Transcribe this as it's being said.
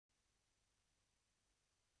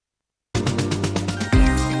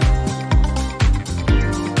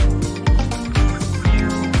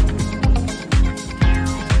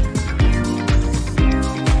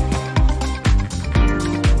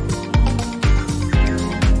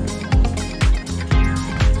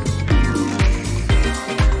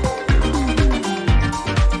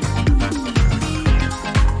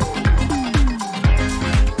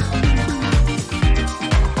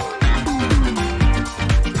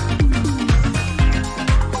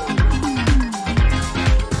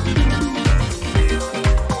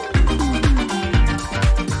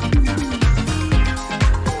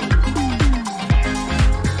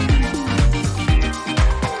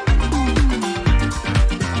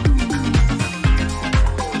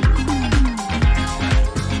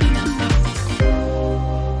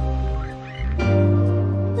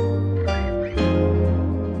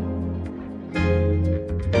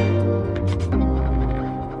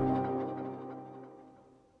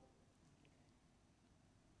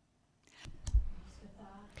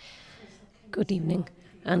Good evening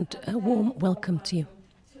and a warm welcome to you.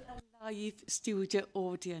 Live studio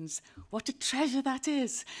audience. What a treasure that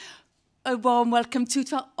is. A warm welcome to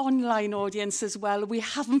our online audience as well. We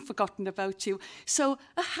haven't forgotten about you. So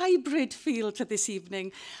a hybrid feel to this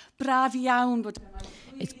evening. Braf iawn bod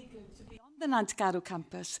it's really good to be on the Nantgarw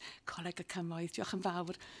campus. Coleg y Cymoedd, diolch yn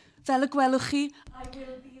fawr. Fel y gwelwch chi, I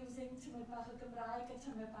will be using tymed bach o Gymraeg a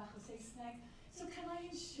tymed bach o Saesneg. So can I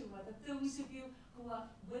ensure that those of you who are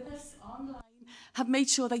with us online have made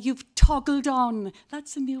sure that you've toggled on,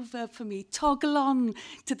 that's a new verb for me, toggle on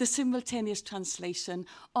to the simultaneous translation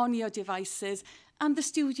on your devices. And the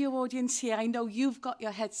studio audience here, I know you've got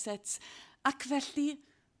your headsets. Ac felly,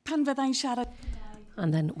 pan fyddai'n siarad...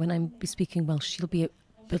 And then when I'm speaking Welsh, you'll be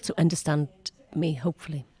able to understand me,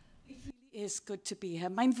 hopefully. It really is good to be here.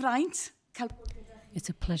 Mae'n fraint. It's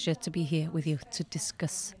a pleasure to be here with you to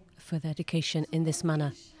discuss further education in this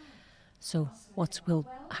manner. So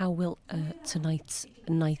how will tonight's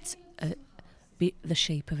night be the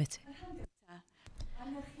shape of it?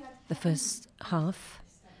 The first half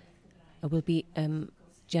will be,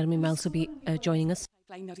 Jeremy Miles will be joining us,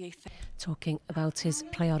 talking about his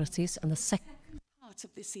priorities, and the second part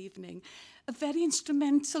of this evening, a very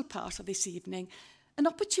instrumental part of this evening, an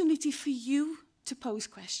opportunity for you to pose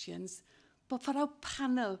questions, but for our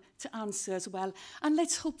panel to answer as well. And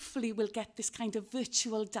hopefully we'll get this kind of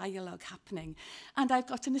virtual dialogue happening. And I've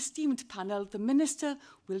got an esteemed panel. The Minister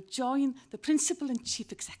will join the Principal and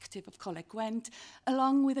Chief Executive of Coleg Gwent,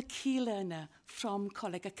 along with a key learner from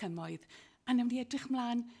Coleg y Cymoedd. And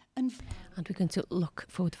we're going to look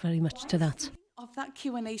forward very much to that. Of that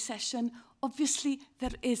Q&A session, obviously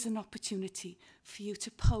there is an opportunity for you to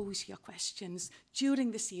pose your questions during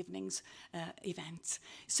this evening's event.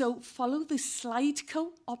 So follow the slideshow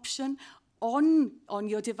option on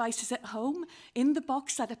your devices at home in the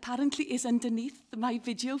box that apparently is underneath my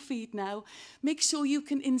video feed now. Make sure you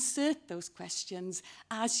can insert those questions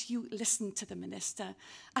as you listen to the Minister.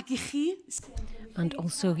 And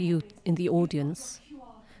also you in the audience,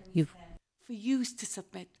 for you to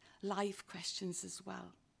submit live questions as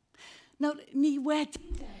well. Now,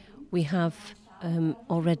 we have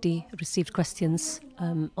already received questions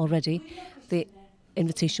already. The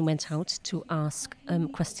invitation went out to ask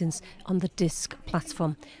questions on the DISC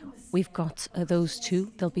platform. We've got those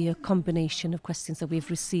two. There'll be a combination of questions that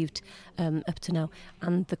we've received up to now,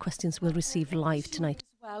 and the questions we'll receive live tonight.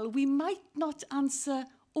 Well, we might not answer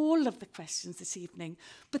all of the questions this evening,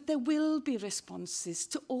 but there will be responses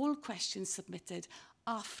to all questions submitted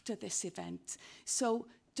after this event. So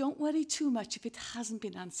don't worry too much if it hasn't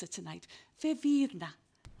been answered tonight. There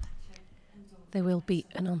will be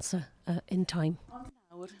an answer in time.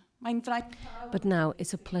 But now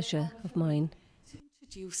it's a pleasure of mine to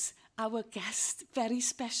introduce our guest, very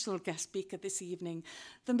special guest speaker this evening,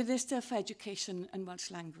 the Minister for Education and Welsh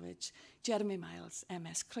Language, Jeremy Miles,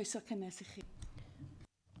 MS. Croeso cynnes I chi.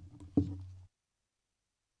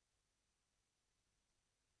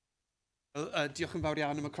 Diolch yn fawr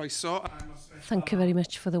iawn am y croeso. Thank you very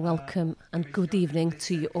much for the welcome and good evening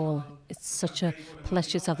to you all. It's such a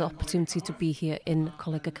pleasure to have the opportunity to be here in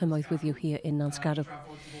Coleg y Cymoedd with you here in Nantgarw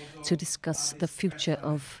to discuss the future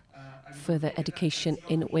of further education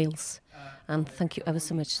in Wales. And thank you ever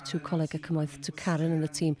so much to Coleg y Cymoedd, to Karen and the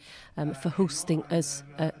team for hosting us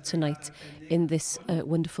tonight in this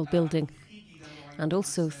wonderful building. And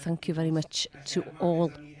also thank you very much to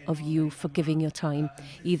all of you for giving your time,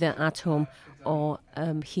 either at home or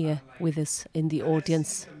here with us in the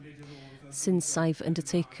audience. Since I've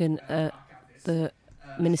undertaken the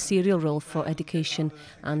ministerial role for education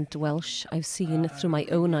and Welsh, I've seen through my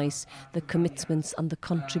own eyes the commitments and the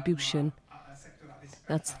contribution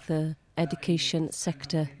that the education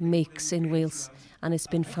sector makes in Wales, and it's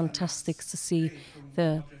been fantastic to see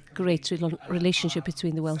the great relationship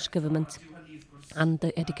between the Welsh Government and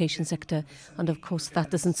the education sector, and of course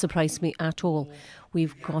that doesn't surprise me at all.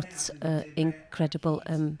 We've got incredible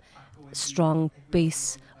strong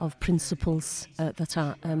base of principles that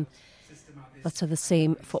are the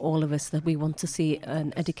same for all of us, that we want to see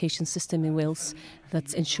an education system in Wales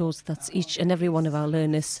that ensures that each and every one of our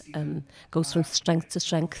learners goes from strength to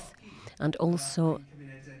strength, and also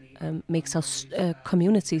makes our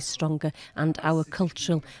communities stronger and our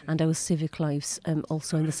cultural and our civic lives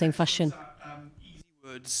also in the same fashion.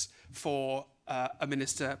 Words for a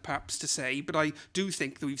minister perhaps to say, but I do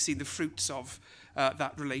think that we've seen the fruits of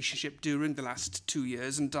that relationship during the last 2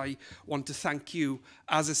 years, and I want to thank you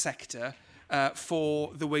as a sector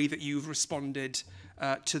for the way that you've responded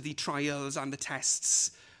to the trials and the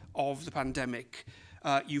tests of the pandemic.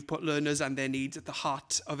 You've put learners and their needs at the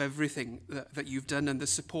heart of everything that you've done, and the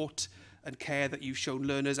support and care that you've shown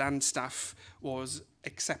learners and staff was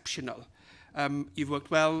exceptional. You've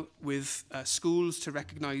worked well with schools to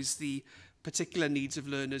recognise the particular needs of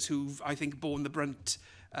learners who've, I think, borne the brunt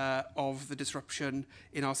of the disruption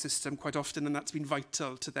in our system quite often, and that's been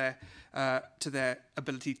vital to their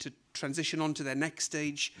ability to transition on to their next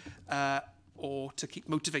stage or to keep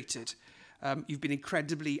motivated. You've been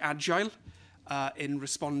incredibly agile in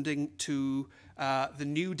responding to the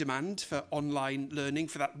new demand for online learning,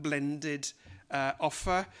 for that blended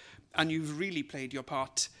offer, and you've really played your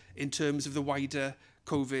part in terms of the wider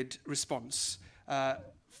COVID response.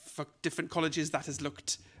 For different colleges, that has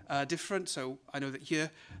looked different. So I know that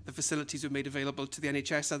here the facilities were made available to the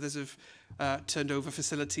NHS. Others have turned over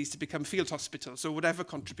facilities to become field hospitals. So whatever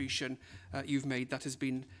contribution you've made, that has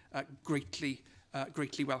been greatly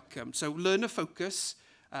welcome. So learner focus,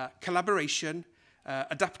 collaboration,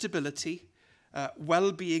 adaptability,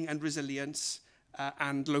 well-being and resilience,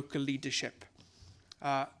 and local leadership.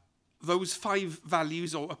 Those 5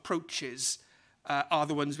 values or approaches are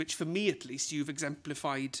the ones which, for me at least, you've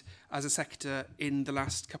exemplified as a sector in the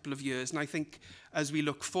last couple of years. And I think as we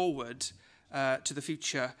look forward to the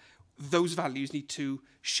future, those values need to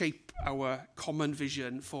shape our common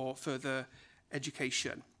vision for further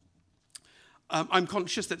education. I'm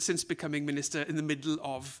conscious that since becoming Minister in the middle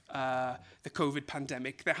of the COVID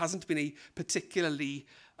pandemic, there hasn't been a particularly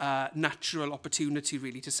natural opportunity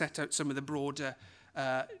really to set out some of the broader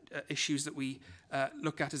issues that we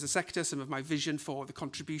look at as a sector, some of my vision for the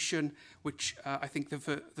contribution which I think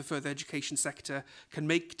the further education sector can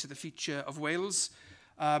make to the future of Wales.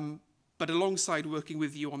 But alongside working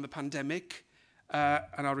with you on the pandemic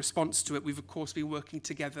and our response to it, we've of course been working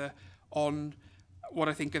together on what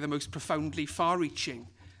I think are the most profoundly far-reaching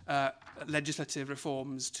legislative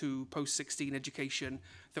reforms to post-16 education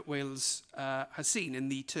that Wales has seen in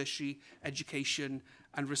the Tertiary Education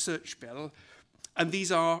and Research Bill. And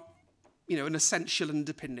these are, an essential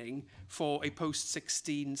underpinning for a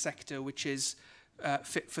post-16 sector which is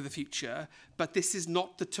fit for the future. But this is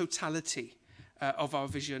not the totality of our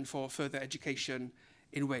vision for further education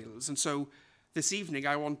in Wales. And so this evening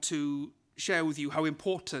I want to share with you how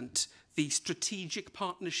important the strategic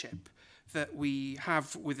partnership that we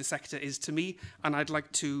have with the sector is to me, and I'd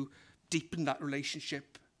like to deepen that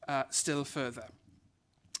relationship still further.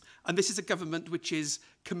 And this is a government which is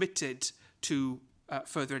committed to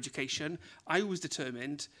further education. I was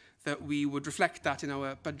determined that we would reflect that in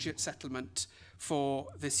our budget settlement for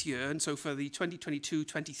this year. And so for the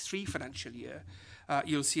 2022-23 financial year,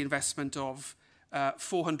 you'll see investment of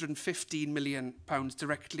 £415 million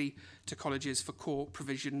directly to colleges for core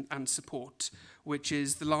provision and support, which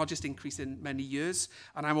is the largest increase in many years.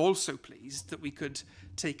 And I'm also pleased that we could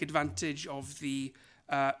take advantage of the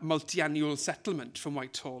multi-annual settlement from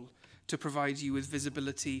Whitehall to provide you with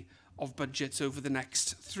visibility of budgets over the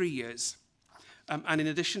next 3 years. And in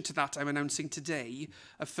addition to that, I'm announcing today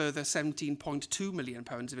a further £17.2 million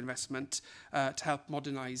of investment to help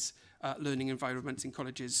modernise learning environments in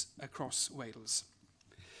colleges across Wales.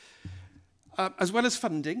 As well as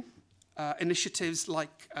funding, initiatives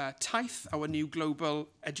like TIFE, our new global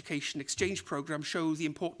education exchange programme, show the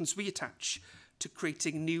importance we attach to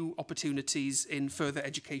creating new opportunities in further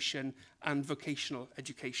education and vocational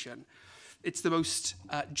education. It's the most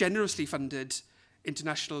generously funded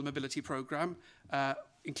international mobility programme,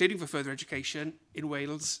 including for further education in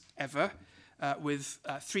Wales ever, with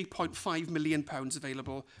 £3.5 million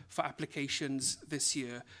available for applications this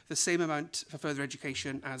year, the same amount for further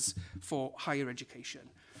education as for higher education.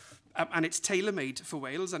 And it's tailor-made for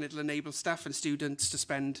Wales, and it'll enable staff and students to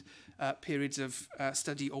spend periods of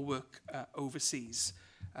study or work overseas.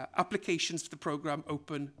 Applications for the programme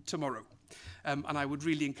open tomorrow. And I would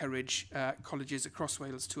really encourage colleges across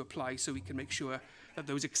Wales to apply so we can make sure that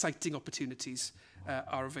those exciting opportunities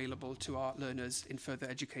are available to our learners in further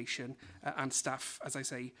education and staff, as I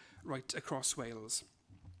say, right across Wales.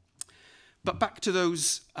 But back to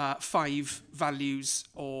those 5 values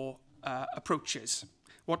or approaches.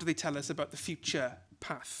 What do they tell us about the future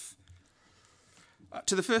path?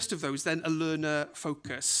 To the first of those, then, a learner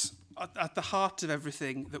focus. At the heart of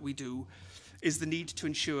everything that we do is the need to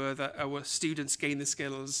ensure that our students gain the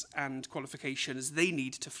skills and qualifications they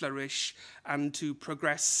need to flourish and to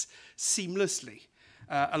progress seamlessly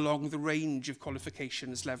along the range of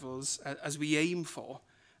qualifications levels as we aim for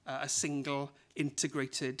a single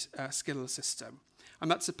integrated skill system. And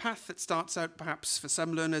that's a path that starts out perhaps for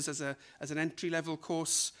some learners as an entry-level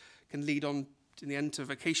course, can lead on in the end to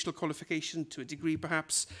vocational qualification, to a degree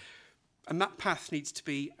perhaps. And that path needs to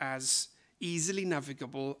be as easily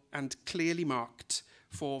navigable and clearly marked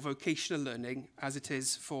for vocational learning as it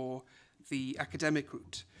is for the academic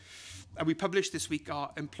route. And we published this week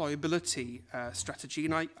our employability strategy,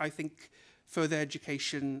 and I think further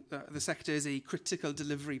education, the sector is a critical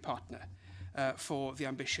delivery partner for the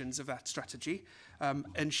ambitions of that strategy,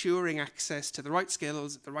 ensuring access to the right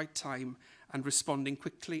skills at the right time and responding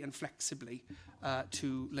quickly and flexibly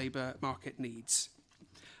to labour market needs.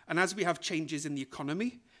 And as we have changes in the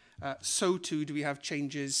economy, so too do we have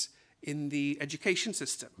changes in the education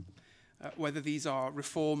system, whether these are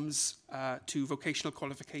reforms to vocational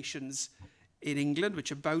qualifications in England,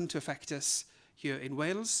 which are bound to affect us here in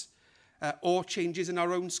Wales, or changes in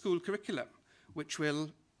our own school curriculum, which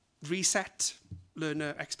will reset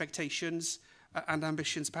learner expectations and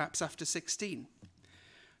ambitions perhaps after 16.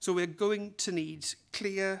 So we're going to need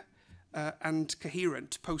clear and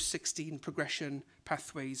coherent post-16 progression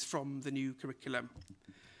pathways from the new curriculum.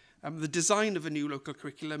 The design of a new local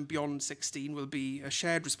curriculum beyond 16 will be a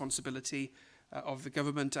shared responsibility of the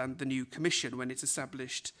government and the new commission when it's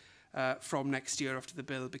established from next year after the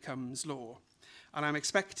bill becomes law. And I'm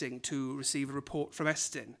expecting to receive a report from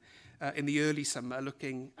Estyn in the early summer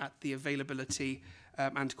looking at the availability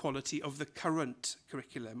and quality of the current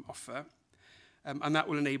curriculum offer. And that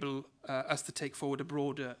will enable us to take forward a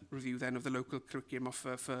broader review then of the local curriculum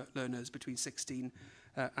offer for learners between 16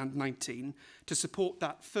 and 19 to support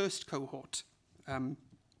that first cohort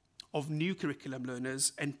of new curriculum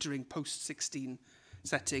learners entering post-16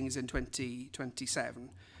 settings in 2027.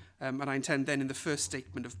 And I intend then in the first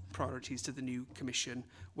statement of priorities to the new commission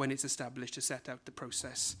when it's established to set out the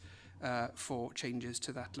process for changes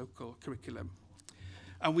to that local curriculum.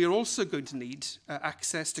 And we are also going to need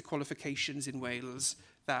access to qualifications in Wales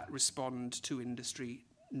that respond to industry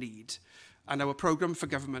need. And our programme for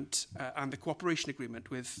government and the cooperation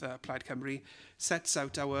agreement with Plaid Cymru sets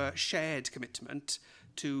out our shared commitment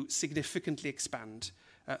to significantly expand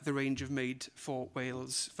the range of Made for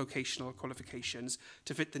Wales vocational qualifications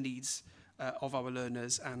to fit the needs of our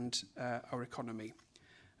learners and our economy.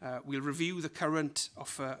 We'll review the current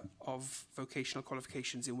offer of vocational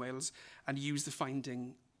qualifications in Wales and use the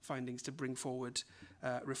findings to bring forward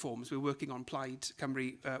reforms. We're working on Plaid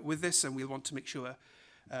Cymru with this, and we'll want to make sure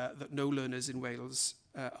that no learners in Wales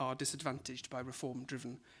are disadvantaged by reform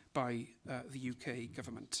driven by the UK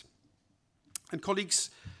government. And colleagues,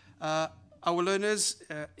 our learners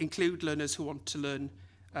include learners who want to learn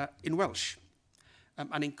in Welsh.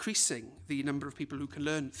 And increasing the number of people who can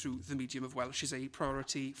learn through the medium of Welsh is a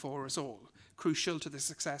priority for us all, crucial to the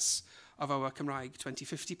success of our Cymraeg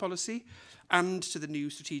 2050 policy and to the new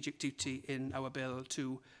strategic duty in our bill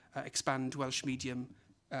to expand Welsh medium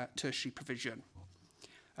tertiary provision.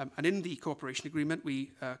 And in the cooperation agreement,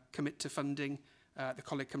 we commit to funding the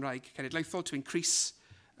Coleg Cymraeg Cenedlaethol to increase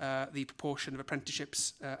the proportion of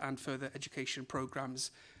apprenticeships and further education programmes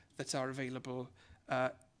that are available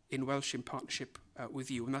in Welsh in partnership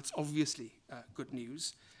with you. And that's obviously good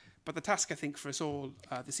news. But the task, I think, for us all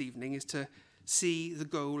this evening is to see the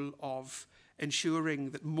goal of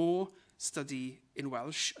ensuring that more study in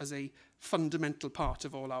Welsh as a fundamental part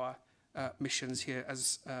of all our missions here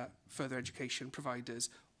as further education providers.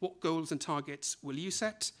 What goals and targets will you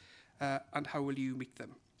set and how will you meet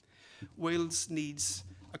them? Wales needs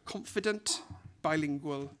a confident,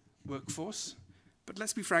 bilingual workforce. But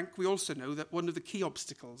let's be frank, we also know that one of the key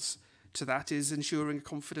obstacles to that is ensuring a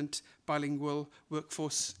confident, bilingual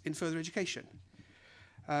workforce in further education.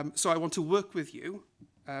 So I want to work with you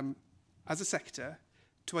as a sector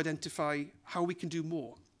to identify how we can do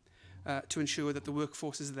more to ensure that the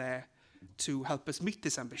workforce is there to help us meet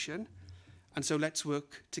this ambition. And so let's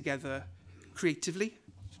work together creatively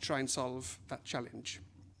to try and solve that challenge.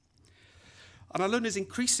 And our learners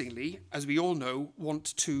increasingly, as we all know,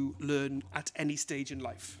 want to learn at any stage in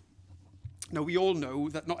life. Now, we all know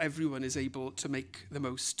that not everyone is able to make the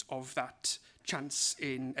most of that chance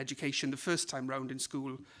in education the first time round in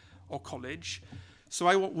school or college. So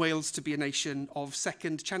I want Wales to be a nation of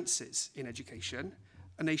second chances in education,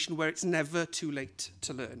 a nation where it's never too late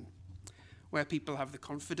to learn, where people have the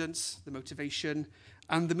confidence, the motivation,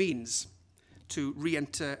 and the means to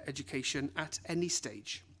re-enter education at any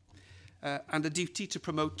stage. And the duty to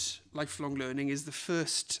promote lifelong learning is the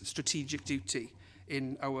first strategic duty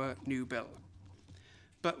in our new bill.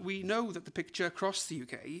 But we know that the picture across the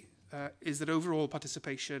UK is that overall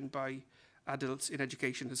participation by adults in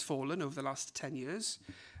education has fallen over the last 10 years.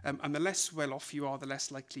 And the less well off you are, the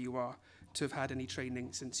less likely you are to have had any training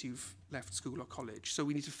since you've left school or college. So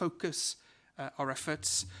we need to focus our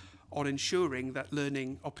efforts on ensuring that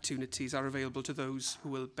learning opportunities are available to those who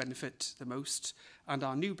will benefit the most. And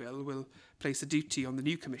our new bill will place a duty on the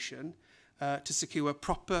new Commission to secure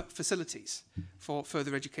proper facilities for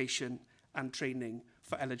further education and training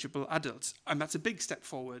for eligible adults. And that's a big step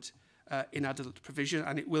forward in adult provision,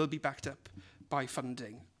 and it will be backed up by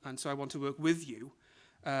funding. And so I want to work with you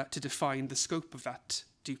to define the scope of that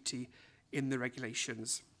duty in the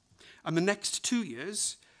regulations. And the next 2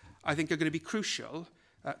 years, I think, are going to be crucial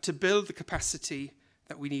to build the capacity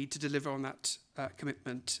that we need to deliver on that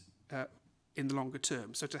commitment in the longer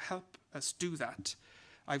term. So to help us do that,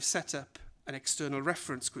 I've set up an external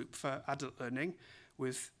reference group for adult learning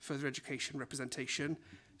with further education representation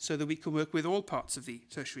so that we can work with all parts of the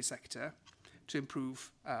tertiary sector to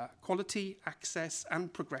improve quality, access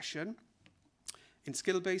and progression in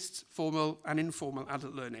skill-based, formal and informal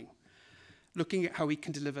adult learning, looking at how we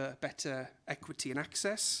can deliver better equity and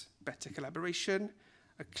access, better collaboration,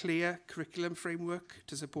 a clear curriculum framework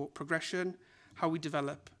to support progression, how we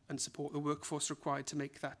develop and support the workforce required to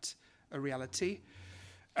make that a reality.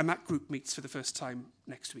 And that group meets for the first time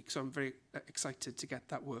next week, so I'm very excited to get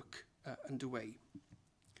that work underway.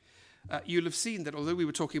 You'll have seen that although we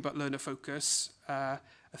were talking about learner focus, a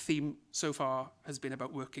theme so far has been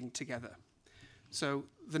about working together. So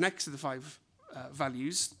the next of the 5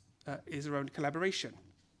 values is around collaboration.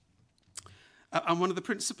 And one of the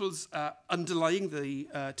principles underlying the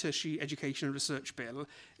Tertiary Education and Research Bill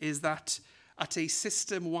is that at a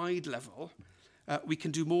system-wide level, we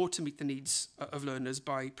can do more to meet the needs of learners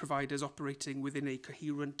by providers operating within a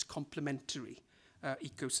coherent, complementary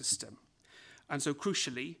ecosystem. And so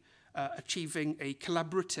crucially, achieving a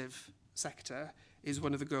collaborative sector is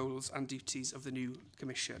one of the goals and duties of the new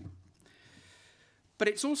Commission. But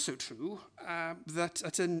it's also true that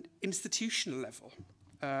at an institutional level,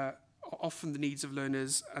 often the needs of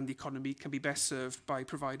learners and the economy can be best served by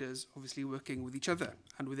providers obviously working with each other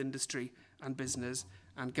and with industry and business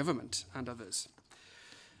and government and others.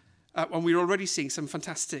 And we're already seeing some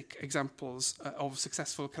fantastic examples of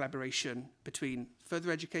successful collaboration between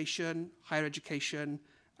further education, higher education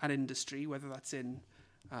and industry, whether that's in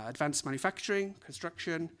advanced manufacturing,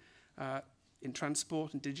 construction, in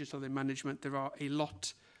transport and digital in management. There are a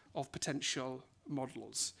lot of potential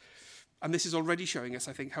models. And this is already showing us,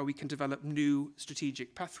 I think, how we can develop new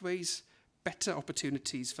strategic pathways, better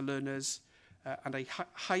opportunities for learners, and a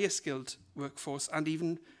higher skilled workforce, and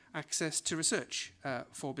even access to research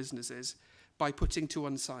for businesses by putting to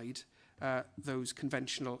one side those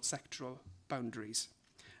conventional sectoral boundaries.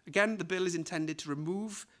 Again, the bill is intended to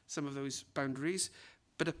remove some of those boundaries,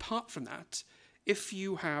 but apart from that, if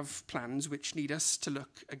you have plans which need us to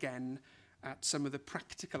look again at some of the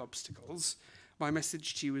practical obstacles, my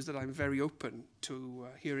message to you is that I'm very open to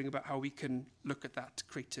hearing about how we can look at that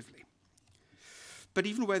creatively. But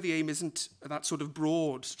even where the aim isn't that sort of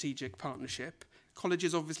broad strategic partnership,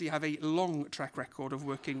 colleges obviously have a long track record of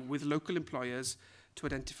working with local employers to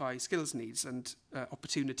identify skills needs and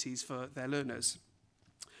opportunities for their learners.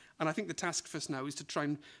 And I think the task for us now is to try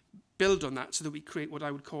and build on that so that we create what I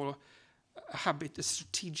would call a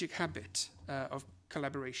strategic habit of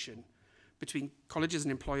collaboration between colleges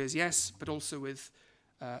and employers, yes, but also with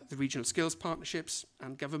the regional skills partnerships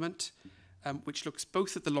and government, which looks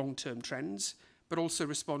both at the long-term trends, but also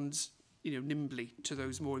responds nimbly to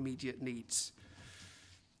those more immediate needs.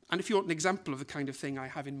 And if you want an example of the kind of thing I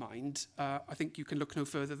have in mind, I think you can look no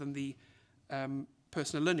further than the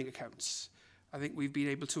personal learning accounts. I think we've been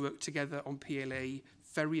able to work together on PLA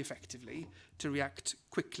very effectively to react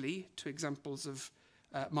quickly to examples of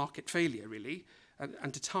market failure, really,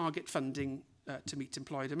 and to target funding to meet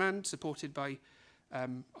employer demand, supported by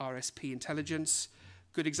RSP intelligence.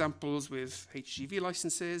 Good examples with HGV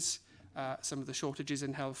licenses, some of the shortages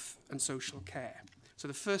in health and social care. So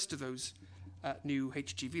the first of those new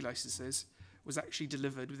HGV licenses was actually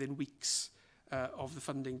delivered within weeks of the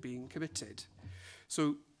funding being committed.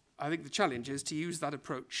 So I think the challenge is to use that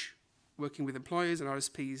approach, working with employers and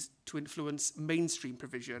RSPs, to influence mainstream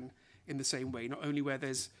provision in the same way, not only where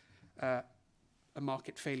there's a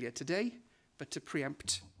market failure today, but to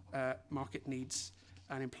preempt market needs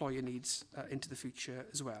and employer needs into the future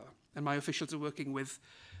as well. And my officials are working with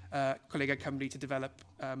Coleg y Cymoedd to develop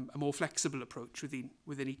a more flexible approach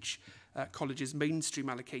within each college's mainstream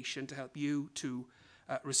allocation to help you to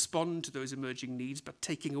respond to those emerging needs, but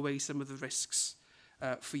taking away some of the risks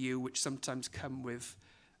for you, which sometimes come with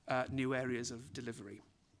new areas of delivery.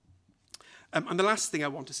 And the last thing I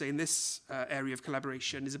want to say in this area of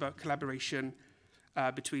collaboration is about collaboration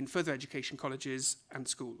between further education colleges and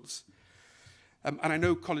schools. And I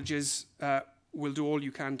know colleges will do all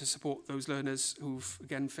you can to support those learners who've,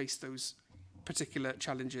 again, faced those particular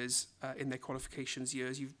challenges in their qualifications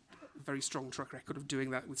years. You've a very strong track record of doing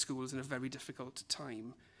that with schools in a very difficult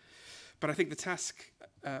time. But I think the task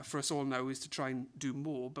for us all now is to try and do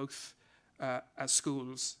more, both as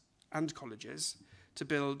schools and colleges, to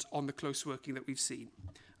build on the close working that we've seen.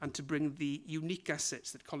 and to bring the unique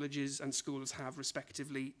assets that colleges and schools have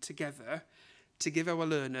respectively together to give our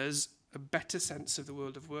learners a better sense of the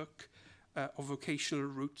world of work, of vocational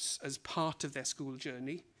routes as part of their school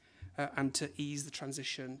journey, and to ease the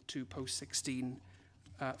transition to post-16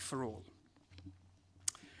 for all.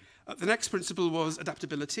 The next principle was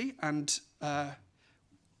adaptability, and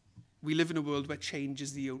we live in a world where change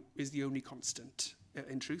is the only constant,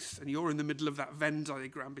 in truth, and you're in the middle of that Venn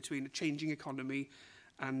diagram between a changing economy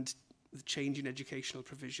and the change in educational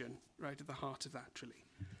provision, right at the heart of that, really.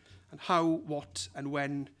 And how, what, and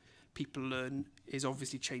when people learn is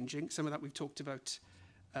obviously changing. Some of that we've talked about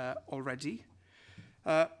already.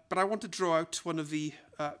 But I want to draw out one of the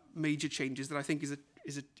major changes that I think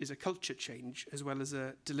is a culture change as well as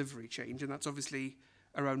a delivery change, and that's obviously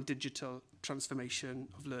around digital transformation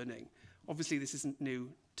of learning. Obviously, this isn't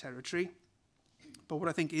new territory, but what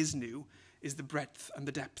I think is new is the breadth and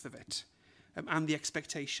the depth of it, and the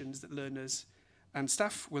expectations that learners and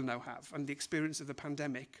staff will now have. And the experience of the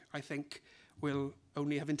pandemic, I think, will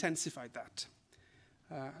only have intensified that.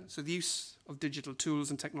 So the use of digital tools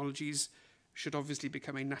and technologies should obviously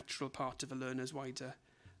become a natural part of a learner's wider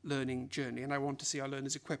learning journey. And I want to see our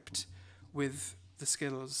learners equipped with the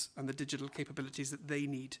skills and the digital capabilities that they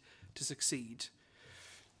need to succeed.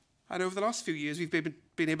 And over the last few years, we've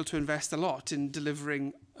been able to invest a lot in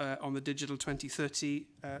delivering on the Digital 2030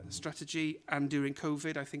 strategy. And during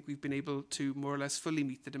COVID, I think we've been able to more or less fully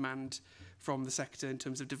meet the demand from the sector in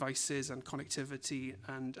terms of devices and connectivity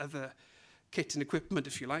and other kit and equipment,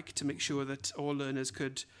 if you like, to make sure that all learners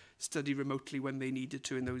could study remotely when they needed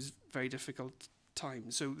to in those very difficult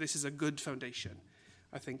times. So this is a good foundation,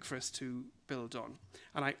 I think, for us to build on.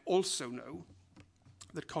 And I also know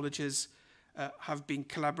that colleges have been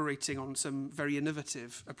collaborating on some very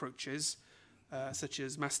innovative approaches, such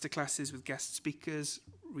as masterclasses with guest speakers,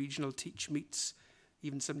 regional teach meets,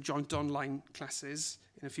 even some joint online classes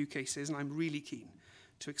in a few cases. And I'm really keen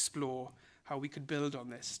to explore how we could build on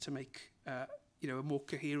this to make a more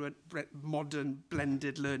coherent, modern,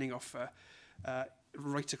 blended learning offer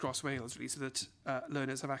right across Wales, really, so that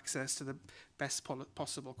learners have access to the best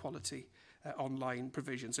possible quality online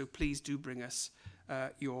provision. So please do bring us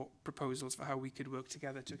your proposals for how we could work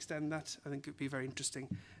together to extend that. I think it would be a very interesting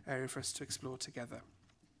area for us to explore together.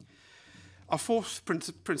 Our fourth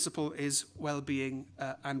principle is well-being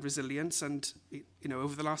and resilience. And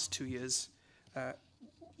over the last 2 years,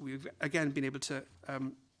 we've again been able to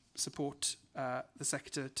support the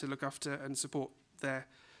sector to look after and support their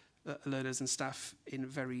learners and staff in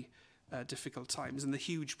very difficult times, and the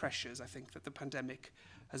huge pressures I think that the pandemic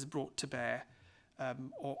has brought to bear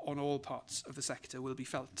on all parts of the sector will be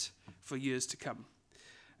felt for years to come.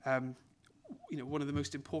 One of the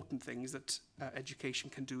most important things that education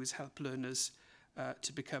can do is help learners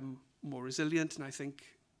to become more resilient, and I think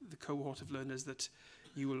the cohort of learners that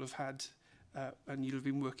you will have had and you'll have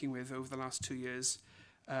been working with over the last 2 years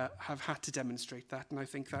have had to demonstrate that, and I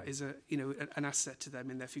think that is an asset to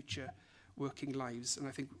them in their future working lives, and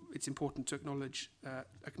I think it's important to acknowledge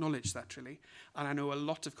that, really. And I know a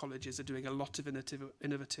lot of colleges are doing a lot of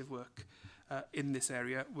innovative work in this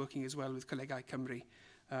area, working as well with Coleg y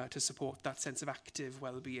Cymoedd to support that sense of active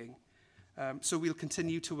well-being. So we'll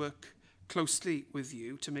continue to work closely with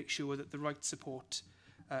you to make sure that the right support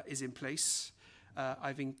is in place.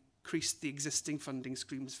 I've increased the existing funding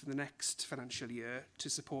streams for the next financial year to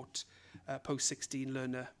support post-16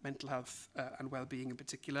 learner mental health and well-being in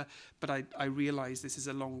particular, but I realise this is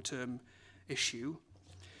a long-term issue.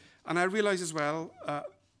 And I realise as well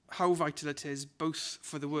how vital it is both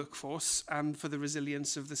for the workforce and for the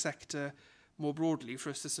resilience of the sector more broadly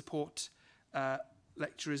for us to support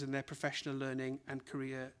lecturers in their professional learning and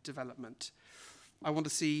career development. I want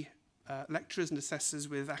to see lecturers and assessors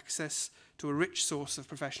with access to a rich source of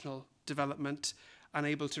professional development and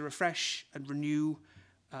able to refresh and renew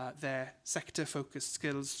their sector-focused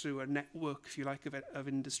skills through a network, if you like, of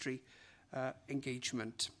industry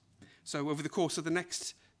engagement. So over the course of the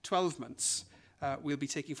next 12 months, we'll be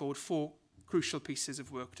taking forward 4 crucial pieces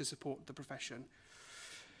of work to support the profession.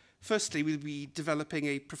 Firstly, we'll be developing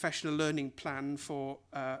a professional learning plan for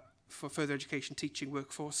further education teaching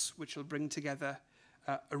workforce, which will bring together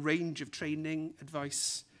a range of training,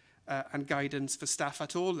 advice and guidance for staff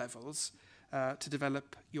at all levels to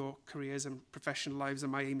develop your careers and professional lives,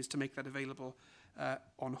 and my aim is to make that available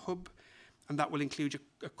on Hub, and that will include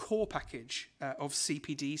a core package of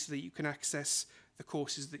CPD so that you can access the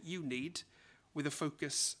courses that you need with a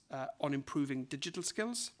focus on improving digital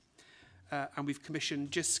skills. And we've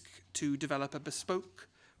commissioned JISC to develop a bespoke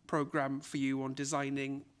programme for you on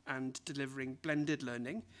designing and delivering blended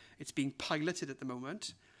learning. It's being piloted at the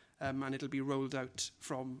moment, and it'll be rolled out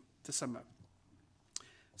from the summer.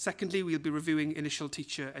 Secondly, we'll be reviewing initial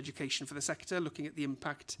teacher education for the sector, looking at the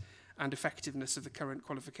impact and effectiveness of the current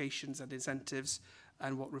qualifications and incentives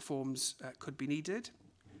and what reforms could be needed.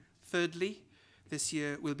 Thirdly, this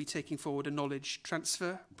year we'll be taking forward a knowledge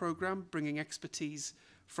transfer programme, bringing expertise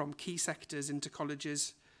from key sectors into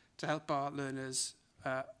colleges to help our learners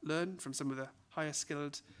learn from some of the higher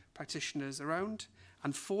skilled practitioners around.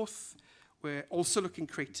 And fourth, we're also looking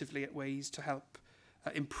creatively at ways to help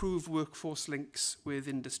improve workforce links with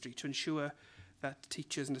industry to ensure that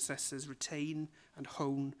teachers and assessors retain and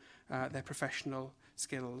hone their professional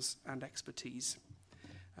skills and expertise.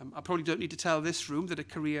 I probably don't need to tell this room that a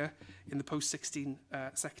career in the post-16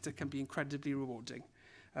 sector can be incredibly rewarding.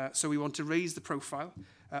 So we want to raise the profile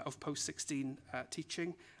of post-16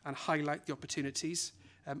 teaching and highlight the opportunities.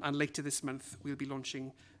 And later this month, we'll be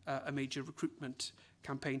launching a major recruitment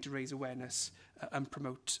campaign to raise awareness and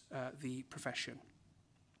promote the profession.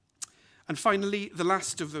 And finally, the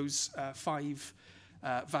last of those 5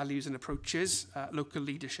 values and approaches, local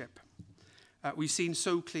leadership. We've seen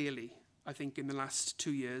so clearly, I think, in the last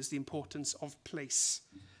 2 years, the importance of place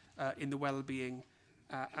in the well-being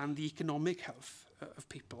and the economic health of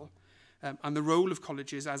people, and the role of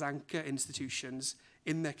colleges as anchor institutions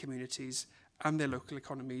in their communities and their local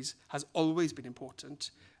economies has always been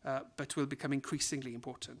important, but will become increasingly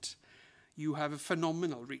important. You have a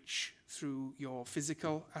phenomenal reach through your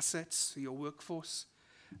physical assets, through your workforce,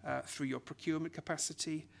 through your procurement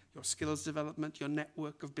capacity, your skills development, your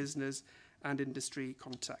network of business and industry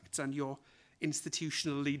contacts, and your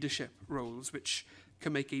institutional leadership roles, which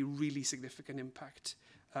can make a really significant impact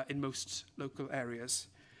in most local areas.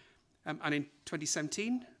 And in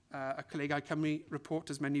 2017, a Coleg y Cymoedd report,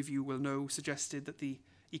 as many of you will know, suggested that the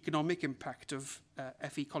economic impact of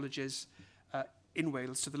FE colleges in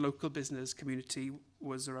Wales to the local business community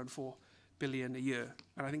was around 4 billion a year.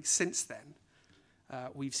 And I think since then,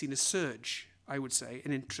 we've seen a surge, I would say,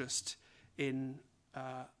 in interest in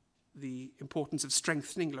the importance of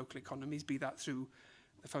strengthening local economies, be that through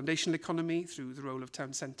the foundational economy, through the role of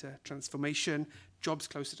town centre transformation, jobs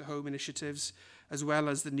closer to home initiatives, as well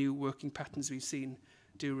as the new working patterns we've seen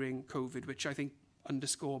during COVID, which I think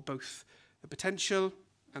underscore both the potential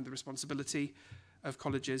and the responsibility of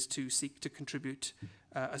colleges to seek to contribute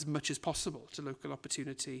as much as possible to local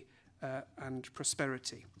opportunity and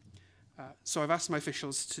prosperity. So I've asked my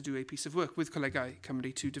officials to do a piece of work with Coleg y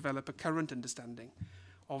Cymoedd to develop a current understanding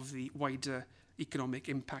of the wider economic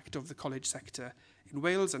impact of the college sector in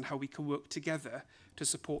Wales and how we can work together to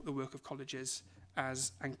support the work of colleges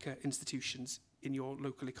as anchor institutions in your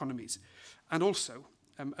local economies. And also,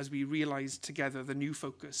 as we realise together the new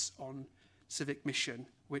focus on civic mission,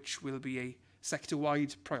 which will be a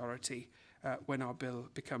sector-wide priority when our bill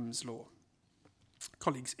becomes law.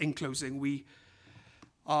 Colleagues, in closing, we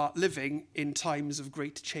are living in times of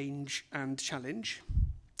great change and challenge,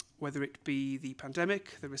 whether it be the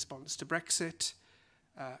pandemic, the response to Brexit,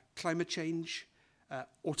 climate change,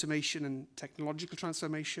 automation and technological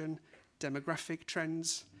transformation, demographic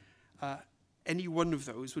trends. Any one of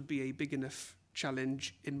those would be a big enough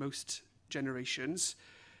challenge in most generations,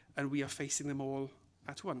 and we are facing them all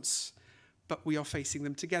at once, but we are facing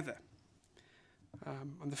them together.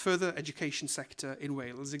 And the further education sector in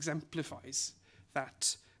Wales exemplifies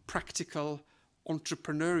that practical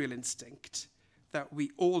entrepreneurial instinct that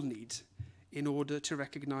we all need in order to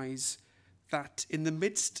recognise that in the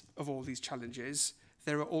midst of all these challenges,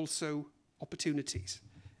 there are also opportunities.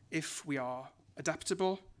 If we are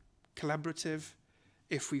adaptable, collaborative,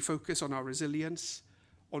 if we focus on our resilience,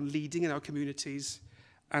 on leading in our communities,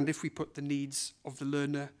 and if we put the needs of the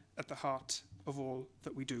learner at the heart of all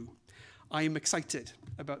that we do. I am excited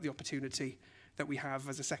about the opportunity that we have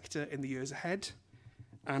as a sector in the years ahead,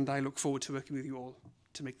 and I look forward to working with you all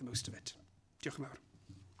to make the most of it. Diolch yn fawr.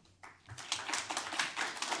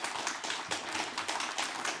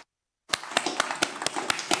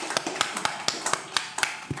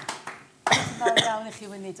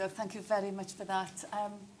 Thank you very much for that.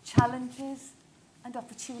 Challenges and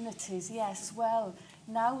opportunities, yes. Well,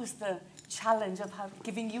 now is the challenge of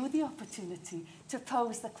giving you the opportunity to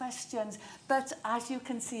pose the questions. But as you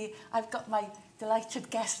can see, I've got my delighted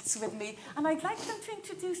guests with me, and I'd like them to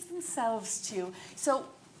introduce themselves to you. So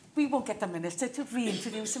we won't get the minister to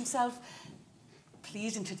reintroduce himself.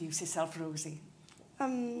 Please introduce yourself, Rosie.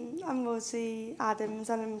 I'm Rosie Adams,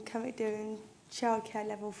 and I'm currently doing childcare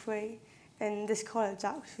level 3 in this college,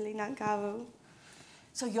 actually, Nantgarw.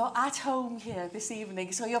 So you're at home here this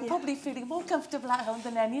evening, so you're probably feeling more comfortable at home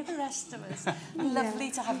than any of the rest of us.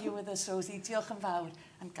 Lovely to have you with us, Rosie. Diolch yn fawr.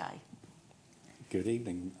 And Guy. Good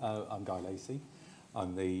evening. I'm Guy Lacey.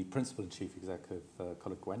 I'm the Principal and Chief Executive of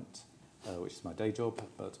Coleg Gwent, which is my day job,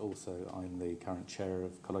 but also I'm the current Chair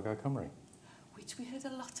of Colegau Cymru. Which we heard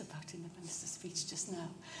a lot about in the Minister's speech just now.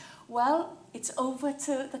 Well, it's over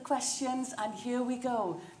to the questions, and here we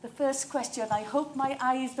go. The first question, I hope my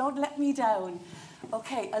eyes don't let me down.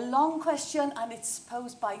 Okay, a long question, and it's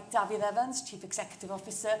posed by David Evans, Chief Executive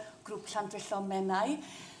Officer, Grŵp Llandrillo Menai.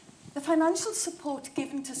 The financial support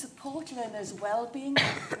given to support learners' well-being,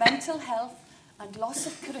 mental health, and loss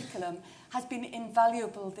of curriculum has been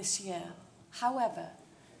invaluable this year. However,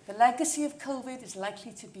 the legacy of COVID is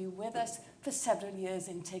likely to be with us for several years'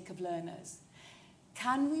 intake of learners.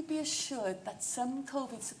 Can we be assured that some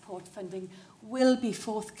COVID support funding will be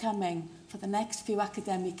forthcoming for the next few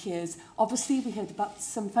academic years? Obviously, we heard about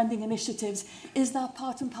some funding initiatives. Is that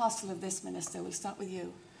part and parcel of this, Minister? We'll start with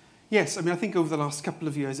you. Yes, I mean, I think over the last couple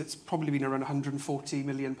of years, it's probably been around £140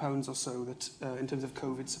 million or so that, in terms of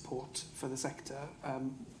COVID support for the sector,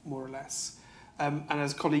 more or less. And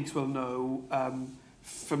as colleagues will know,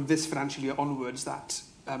 from this financial year onwards, that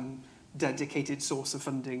dedicated source of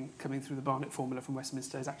funding coming through the Barnett formula from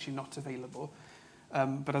Westminster is actually not available.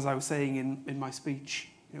 But as I was saying in my speech,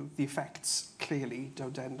 the effects clearly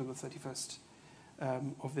don't end on the 31st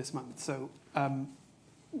of this month. So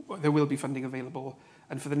there will be funding available.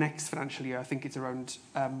 And for the next financial year, I think it's around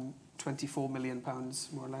 £24 million,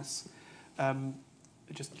 more or less,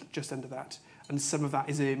 just under that. And some of that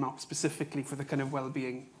is earmarked specifically for the kind of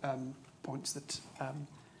well-being points that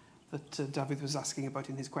David was asking about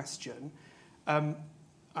in his question.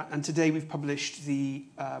 And today we've published the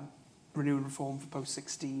Renew and Reform for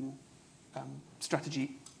Post-16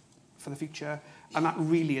 strategy for the future. And that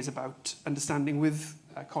really is about understanding with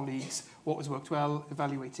colleagues what has worked well,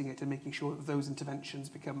 evaluating it and making sure that those interventions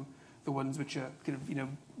become the ones which are kind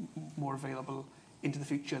of, more available into the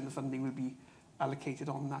future, and the funding will be allocated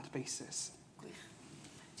on that basis.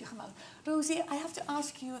 Rosie, I have to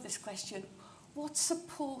ask you this question. What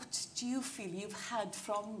support do you feel you've had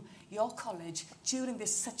from your college during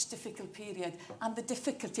this such difficult period and the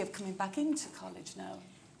difficulty of coming back into college now?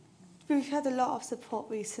 We've had a lot of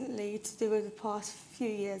support recently to do with the past few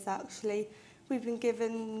years, actually. We've been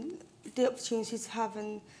given the opportunity to have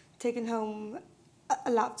and taken home a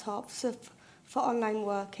laptop for online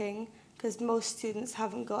working, because most students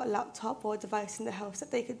haven't got a laptop or a device in the house that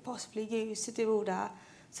they could possibly use to do all that.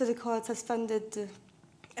 So the college has funded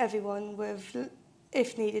everyone with,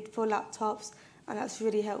 if needed, for laptops, and that's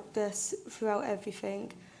really helped us throughout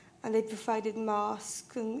everything. And they provided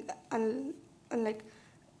masks and like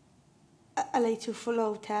a later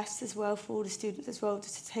follow test as well for all the students as well,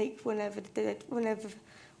 just to take whenever the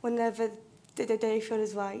day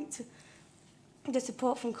feels right. The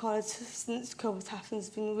support from college since COVID happened has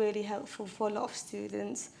been really helpful for a lot of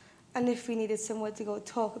students. And if we needed somewhere to go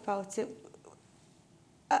talk about it,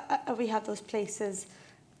 we have those places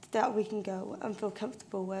that we can go and feel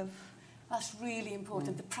comfortable with. That's really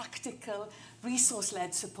important, the practical,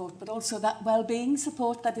 resource-led support, but also that well-being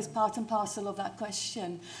support that is part and parcel of that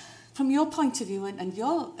question. From your point of view and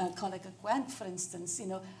your colleague at Gwent, for instance,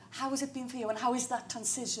 how has it been for you, and how is that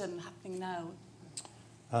transition happening now?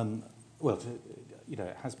 Well,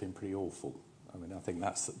 it has been pretty awful. I mean, I think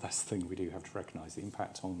that's the thing we do have to recognise, the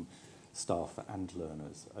impact on staff and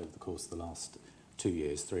learners over the course of the last 2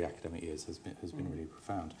 years, 3 academic years has been really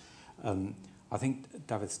profound. I think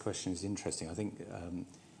David's question is interesting. I think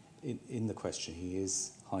in the question he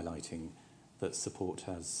is highlighting that support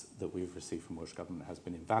that we've received from Welsh Government has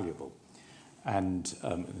been invaluable. And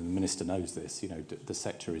the Minister knows this. The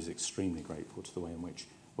sector is extremely grateful to the way in which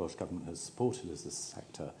Welsh Government has supported us as a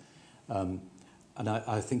sector. And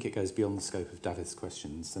I think it goes beyond the scope of David's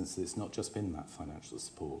question, since it's not just been that financial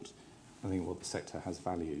support. I think what the sector has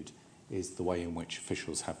valued is the way in which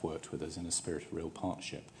officials have worked with us in a spirit of real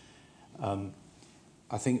partnership.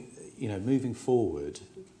 I think, moving forward,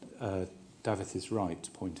 David is right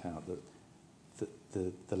to point out that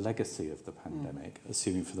the legacy of the pandemic,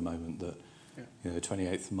 assuming for the moment that the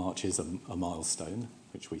 28th of March is a milestone,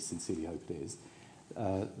 which we sincerely hope it is,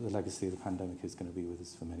 the legacy of the pandemic is going to be with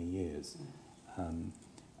us for many years.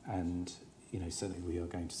 And certainly we are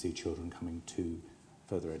going to see children coming to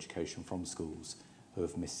further education from schools who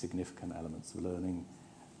have missed significant elements of learning,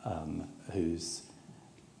 whose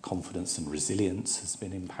confidence and resilience has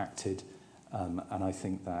been impacted. And I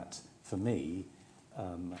think that, for me,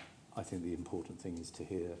 I think the important thing is to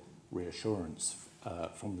hear reassurance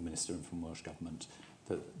from the Minister and from Welsh Government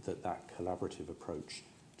that collaborative approach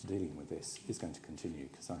to dealing with this is going to continue,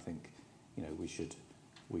 because I think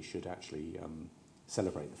we should actually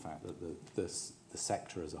celebrate the fact that the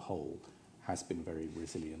sector as a whole has been very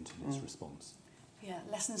resilient in its response. Yeah,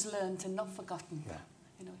 lessons learned and not forgotten. Yeah.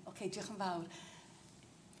 You know, okay, diolch yn fawr.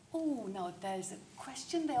 Oh, now there's a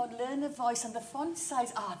question there on learner voice and the font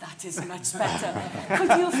size. Ah, that is much better.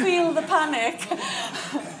 Could you feel the panic?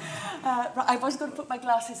 I was going to put my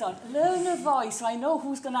glasses on. Learner voice, so I know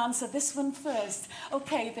who's going to answer this one first.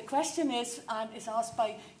 Okay, the question is, and it's asked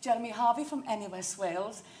by Jeremy Harvey from NUS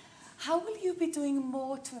Wales. How will you be doing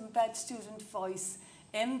more to embed student voice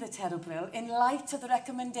in the Terrorbill in light of the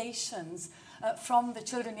recommendations from the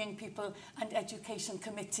Children, Young People and Education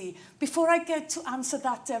Committee? Before I get to answer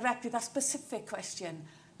that directly, that specific question,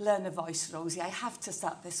 learner voice, Rosie, I have to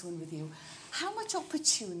start this one with you. How much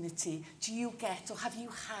opportunity do you get or have you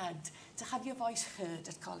had to have your voice heard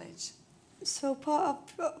at college? So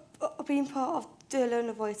being part of the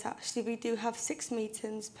learner voice, actually, we do have 6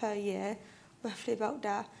 meetings per year, roughly about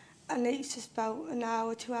that. And it's just about an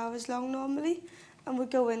hour, 2 hours long normally. And we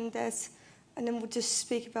go in there and then we'll just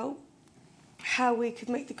speak about how we could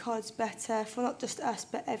make the college better for not just us,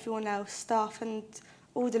 but everyone else, staff and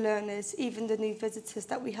all the learners, even the new visitors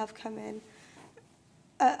that we have come in.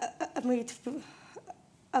 Every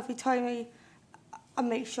time I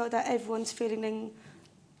make sure that everyone's feeling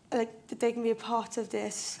like that they can be a part of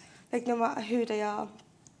this, like no matter who they are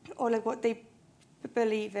or like what they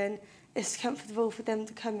believe in, it's comfortable for them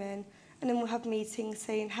to come in. And then we'll have meetings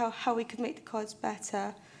saying how we could make the college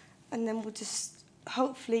better. And then we'll just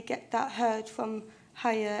hopefully get that heard from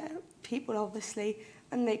higher people, obviously,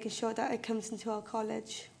 and making sure that it comes into our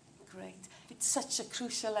college. Great. It's such a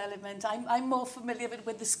crucial element. I'm more familiar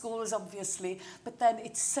with the schools, obviously, but then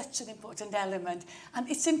it's such an important element. And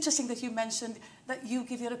it's interesting that you mentioned that you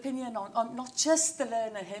give your opinion on not just the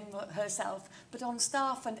learner, him or herself, but on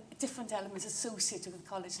staff and different elements associated with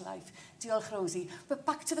college life. Diolch, Rosie. But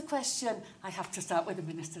back to the question, I have to start with the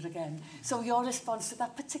Minister again. So your response to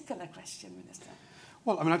that particular question, Minister?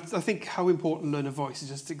 Well, I mean, I think how important learner voice is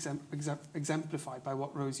just exemplified by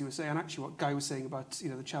what Rosie was saying, and actually what Guy was saying about,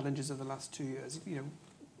 the challenges of the last 2 years.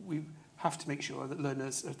 We have to make sure that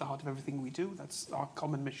learners are at the heart of everything we do. That's our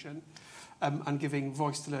common mission. And giving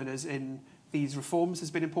voice to learners in these reforms has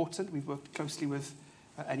been important. We've worked closely with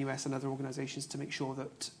NUS and other organisations to make sure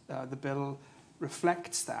that the bill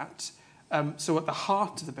reflects that. So at the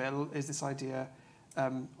heart of the bill is this idea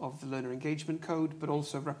of the Learner Engagement Code, but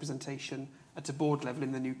also representation at a board level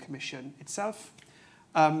in the new commission itself.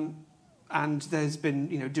 And there's been,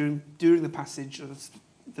 during the passage of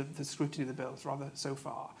the scrutiny of the bills, rather, so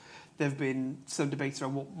far, there have been some debates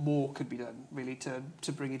around what more could be done, really, to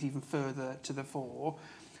bring it even further to the fore.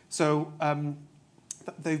 So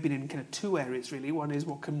they've been in kind of 2 areas, really. One is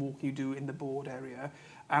what can you do in the board area?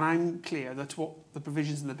 And I'm clear that what the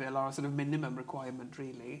provisions in the bill are a sort of minimum requirement,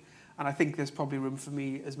 really. And I think there's probably room for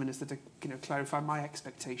me as Minister to clarify my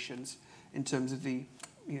expectations in terms of the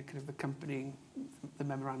kind of accompanying the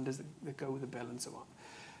memorandums that go with the bill and so on.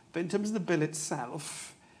 But in terms of the bill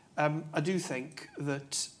itself, I do think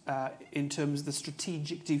that in terms of the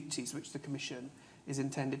strategic duties which the Commission is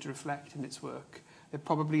intended to reflect in its work, there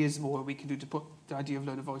probably is more we can do to put the idea of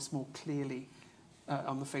learner voice more clearly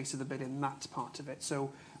on the face of the bill in that part of it.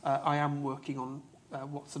 So I am working on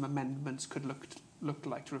what some amendments could look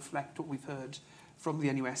like to reflect what we've heard from the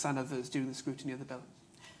NUS and others during the scrutiny of the bill.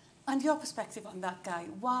 And your perspective on that, Guy,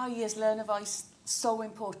 why is learner voice so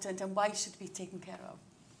important and why should it be taken care of?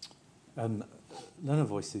 Learner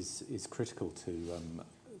voice is critical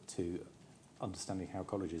to understanding how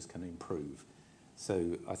colleges can improve.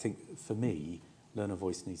 So I think for me, learner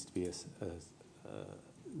voice needs to be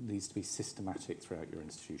systematic throughout your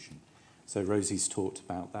institution. So Rosie's talked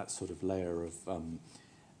about that sort of layer of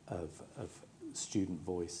student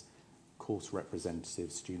voice, course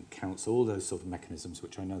representatives, student council, all those sort of mechanisms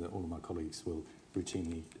which I know that all of my colleagues will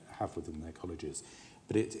routinely have within their colleges.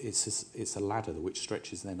 But it's a ladder which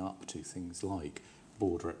stretches then up to things like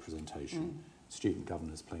board representation, student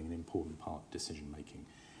governors playing an important part of decision making.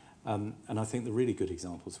 And I think the really good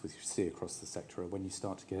examples which you see across the sector are when you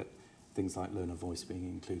start to get things like learner voice being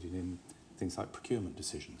included in things like procurement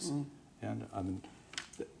decisions. Yeah, I mean,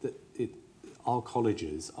 our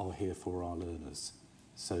colleges are here for our learners.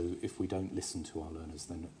 So if we don't listen to our learners,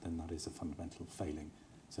 then that is a fundamental failing.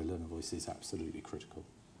 So learner voice is absolutely critical.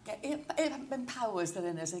 Yeah, it empowers the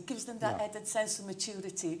learners. It gives them that added sense of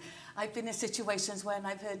maturity. I've been in situations when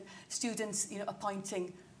I've heard students,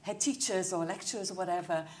 appointing head teachers or lecturers or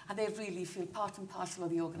whatever, and they really feel part and parcel of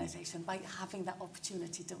the organisation by having that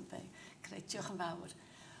opportunity, don't they? Great, diolch yn fawr.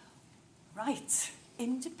 Right,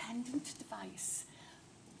 independent device.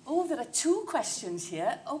 Oh, there are two questions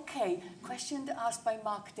here. Okay, question asked by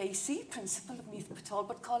Mark Dacey, Principal of Meath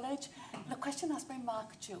Talbot College, and a question asked by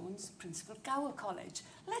Mark Jones, Principal of Gower College.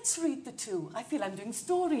 Let's read the two. I feel I'm doing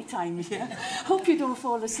story time here. Hope you don't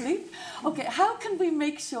fall asleep. Okay, how can we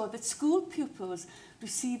make sure that school pupils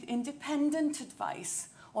receive independent advice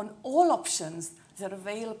on all options that are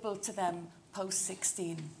available to them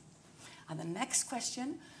post-16? And the next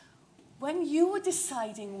question, when you were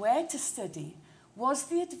deciding where to study, was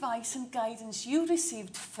the advice and guidance you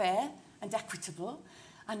received fair and equitable?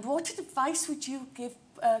 And what advice would you give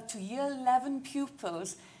to Year 11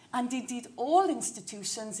 pupils and indeed all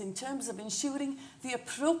institutions in terms of ensuring the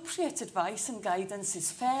appropriate advice and guidance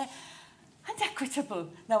is fair and equitable?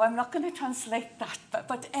 Now, I'm not going to translate that,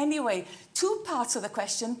 but anyway, two parts of the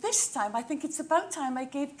question. This time, I think it's about time I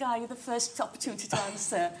gave Guy the first opportunity to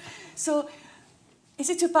answer. So, is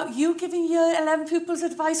it about you giving Year 11 pupils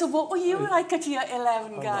advice, or what were you like at Year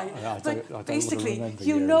 11, Guy? But basically,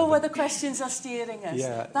 you know where the questions are steering us.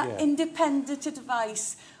 That independent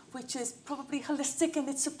advice, which is probably holistic in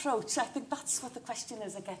its approach, I think that's what the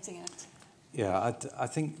questioners are getting at. Yeah, I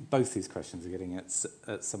think both these questions are getting at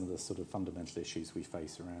some of the sort of fundamental issues we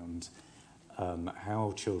face around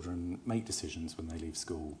how children make decisions when they leave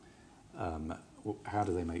school. How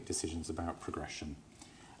do they make decisions about progression?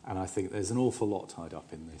 And I think there's an awful lot tied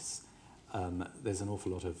up in this. There's an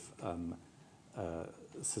awful lot of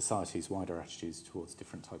society's wider attitudes towards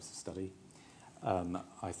different types of study.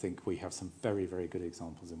 I think we have some very, very good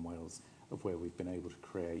examples in Wales of where we've been able to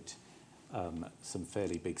create some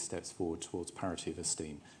fairly big steps forward towards parity of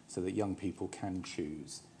esteem, so that young people can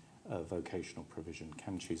choose vocational provision,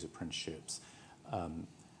 can choose apprenticeships,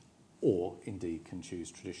 or indeed can choose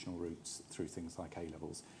traditional routes through things like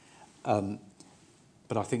A-levels.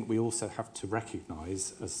 But I think we also have to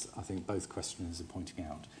recognise, as I think both questioners are pointing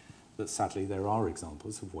out, that sadly there are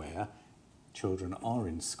examples of where children are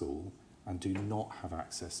in school and do not have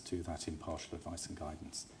access to that impartial advice and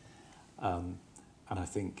guidance. And I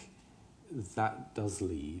think that does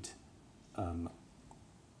lead, on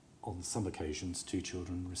some occasions, to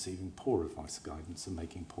children receiving poor advice and guidance and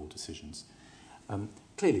making poor decisions.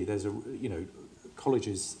 Clearly, there's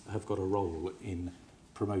colleges have got a role in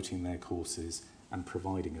promoting their courses and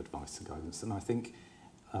providing advice and guidance. And I think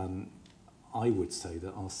I would say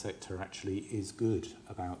that our sector actually is good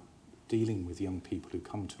about dealing with young people who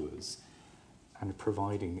come to us and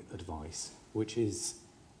providing advice which is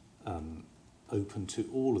open to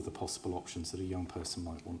all of the possible options that a young person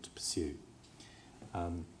might want to pursue.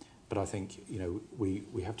 But I think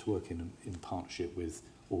we have to work in partnership with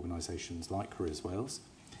organisations like Careers Wales.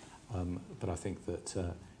 But I think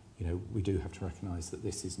that we do have to recognise that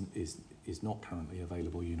this is not currently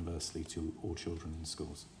available universally to all children in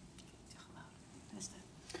schools.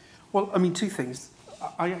 Well, I mean, two things.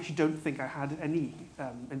 I actually don't think I had any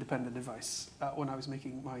independent advice when I was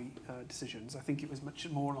making my decisions. I think it was much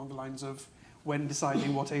more along the lines of when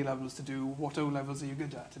deciding what A-levels to do, what O-levels are you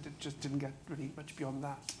good at. It just didn't get really much beyond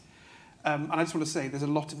that. And I just want to say there's a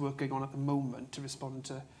lot of work going on at the moment to respond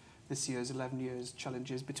to this year's 11 years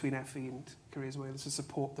challenges between FE and Careers Wales to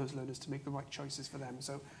support those learners to make the right choices for them.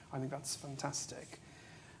 So I think that's fantastic.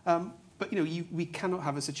 But we cannot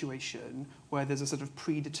have a situation where there's a sort of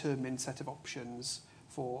predetermined set of options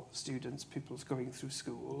for students, pupils going through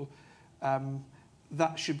school.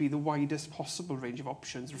 That should be the widest possible range of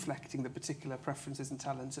options reflecting the particular preferences and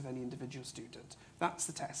talents of any individual student. That's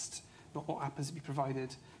the test, not what happens to be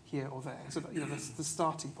provided here or there. So that's the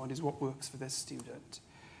starting point is what works for this student.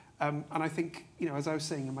 And I think, as I was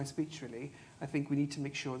saying in my speech, really, I think we need to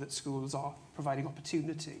make sure that schools are providing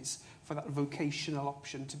opportunities for that vocational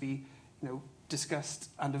option to be,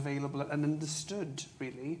 discussed and available and understood,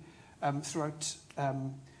 really, throughout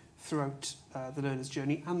the learner's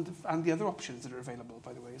journey and the other options that are available,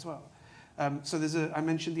 by the way, as well. So I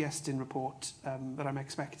mentioned the Estin report that I'm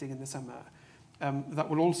expecting in the summer that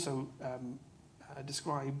will also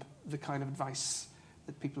describe the kind of advice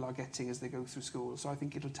that people are getting as they go through school. So I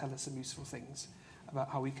think it'll tell us some useful things about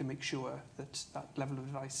how we can make sure that that level of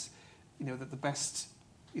advice, that the best,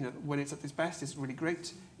 when it's at its best, is really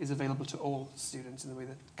great, is available to all students in the way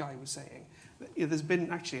that Guy was saying. There's been,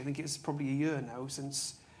 actually, I think it's probably a year now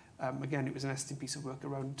since, again, it was an Estin piece of work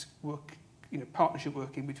around partnership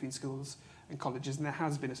working between schools and colleges, and there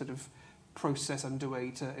has been a sort of process underway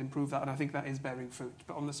to improve that, and I think that is bearing fruit.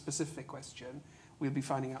 But on the specific question, we'll be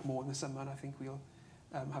finding out more in the summer, and I think we'll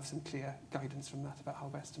have some clear guidance from that about how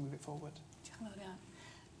best to move it forward.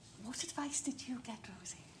 What advice did you get,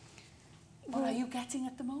 Rosie? What are you getting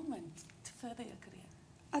at the moment to further your career?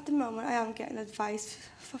 At the moment, I am getting advice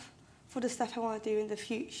for the stuff I want to do in the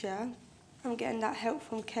future. I'm getting that help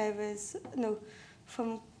from carers,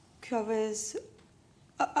 from carers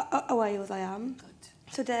away as I am. Good.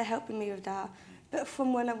 So they're helping me with that. But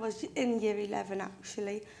from when I was in year 11,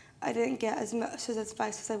 actually, I didn't get as much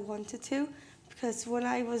advice as I wanted to, because when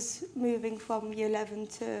I was moving from year 11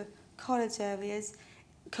 to college areas,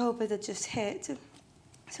 COVID had just hit.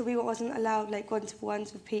 So we wasn't allowed like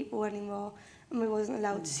one-to-ones with people anymore, and we wasn't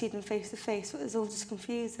allowed to see them face to face, so it was all just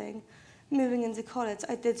confusing. Moving into college,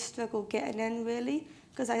 I did struggle getting in really,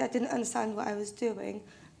 because I didn't understand what I was doing,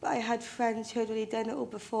 but I had friends who had already done it all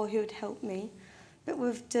before who would help me. But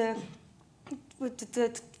with the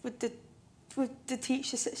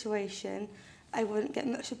teacher situation, I wouldn't get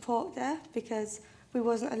much support there because we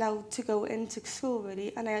wasn't allowed to go into school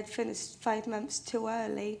really, and I had finished 5 months too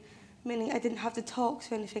early, meaning I didn't have the talks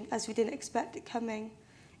or anything as we didn't expect it coming.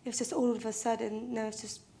 It was just all of a sudden, it's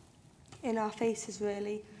just in our faces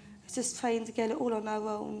really. It's just trying to get it all on our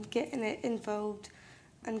own, getting it involved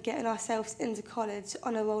and getting ourselves into college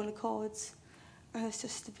on our own accords. And it's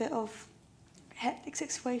just a bit of hectic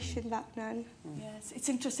situation back then. Yes, it's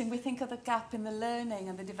interesting. We think of the gap in the learning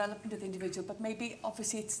and the development of the individual, but maybe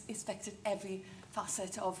obviously it's affected every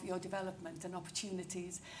facet of your development and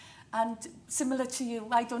opportunities. And similar to you,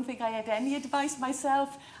 I don't think I had any advice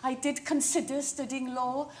myself. I did consider studying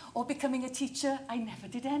law or becoming a teacher. I never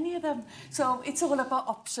did any of them. So it's all about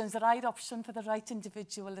options, the right option for the right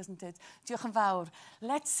individual, isn't it? Diolch yn fawr.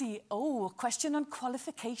 Let's see. Oh, a question on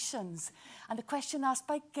qualifications. And a question asked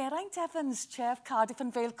by Geraint Evans, Chair of Cardiff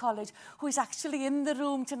and Vale College, who is actually in the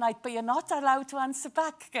room tonight, but you're not allowed to answer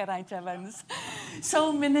back, Geraint Evans.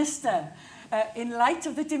 So, Minister, in light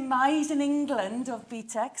of the demise in England of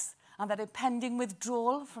BTECs, and their impending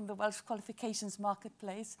withdrawal from the Welsh qualifications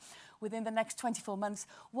marketplace within the next 24 months,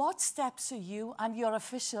 what steps are you and your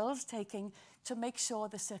officials taking to make sure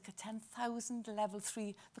the circa 10,000 level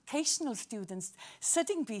 3 vocational students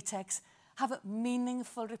studying BTECs have a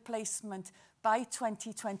meaningful replacement by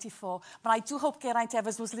 2024? But I do hope Geraint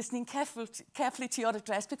Evans was listening carefully to your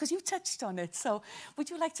address, because you touched on it. So would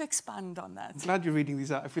you like to expand on that? I'm glad you're reading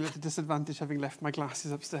these out. I feel at a disadvantage having left my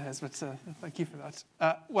glasses upstairs, but thank you for that.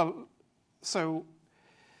 So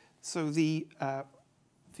the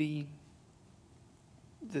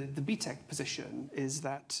BTEC position is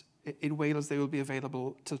that in Wales they will be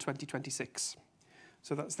available till 2026.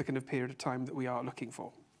 So that's the kind of period of time that we are looking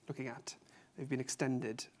at. They've been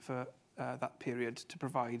extended for that period to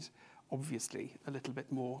provide, obviously, a little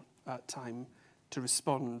bit more time to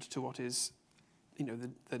respond to what is,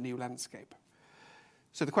 the new landscape.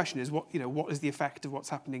 So the question is, what is the effect of what's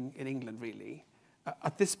happening in England, really?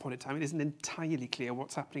 At this point in time, it isn't entirely clear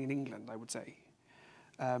what's happening in England, I would say.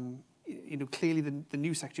 Clearly the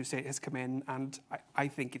new Secretary of State has come in, and I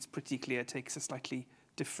think it's pretty clear takes a slightly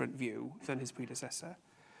different view than his predecessor.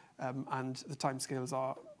 And the timescales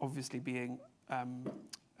are obviously being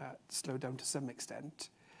slowed down to some extent.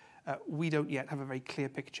 We don't yet have a very clear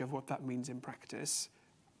picture of what that means in practice.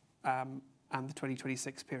 And the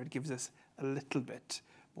 2026 period gives us a little bit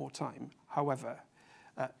more time. However,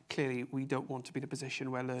 clearly we don't want to be in a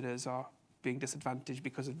position where learners are being disadvantaged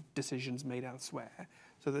because of decisions made elsewhere.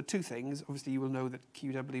 So there are two things. Obviously, you will know that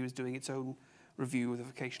QW is doing its own review of the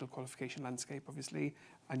vocational qualification landscape, obviously,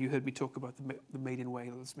 and you heard me talk about the Made in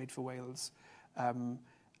Wales, Made for Wales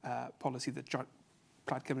policy that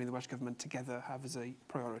Plaid Cymru and the Welsh Government together have as a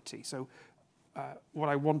priority. So what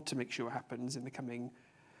I want to make sure happens in the coming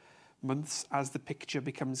months, as the picture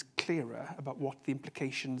becomes clearer about what the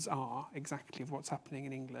implications are exactly of what's happening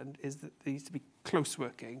in England, is that there needs to be close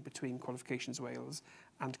working between Qualifications Wales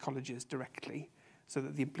and colleges directly, so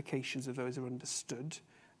that the implications of those are understood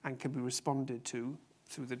and can be responded to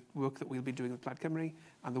through the work that we'll be doing with Plaid Cymru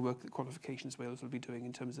and the work that Qualifications Wales will be doing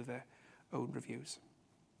in terms of their own reviews.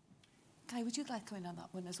 Guy, would you like to come in on that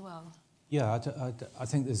one as well? Yeah, I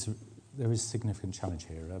think there is a significant challenge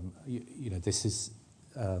here. This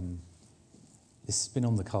has been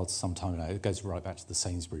on the cards some time now. It goes right back to the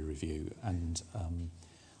Sainsbury review, and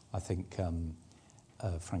I think,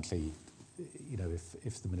 frankly,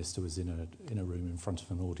 if the minister was in a room in front of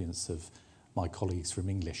an audience of my colleagues from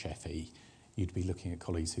English FE, you'd be looking at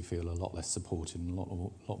colleagues who feel a lot less supported and a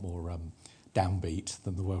lot more downbeat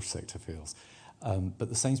than the Welsh sector feels. But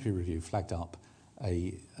the Sainsbury review flagged up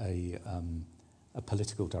a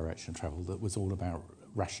political direction of travel that was all about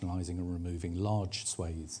rationalising and removing large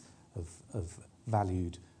swathes of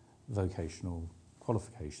valued vocational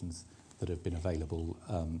qualifications that have been available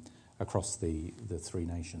across the three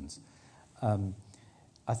nations.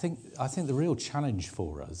 I think the real challenge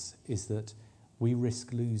for us is that we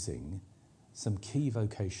risk losing some key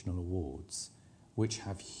vocational awards which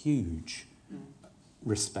have huge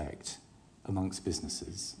respect amongst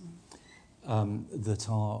businesses that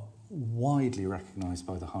are widely recognised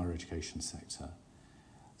by the higher education sector,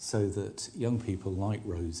 so that young people like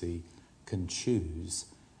Rosie can choose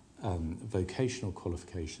vocational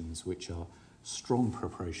qualifications which are strong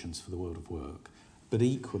preparations for the world of work, but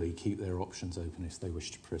equally keep their options open if they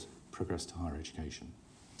wish to progress to higher education.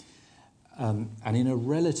 And in a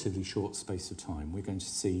relatively short space of time, we're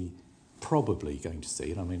probably going to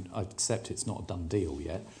see, and I mean, I accept it's not a done deal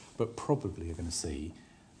yet, but probably are going to see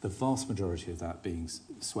the vast majority of that being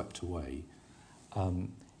swept away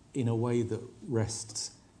in a way that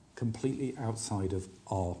rests completely outside of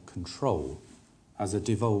our control as a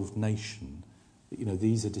devolved nation. You know,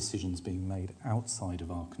 these are decisions being made outside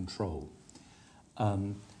of our control.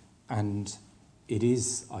 And it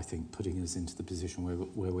is, I think, putting us into the position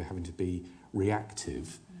where we're having to be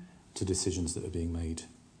reactive to decisions that are being made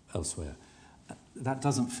elsewhere. That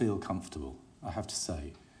doesn't feel comfortable, I have to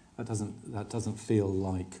say. That doesn't feel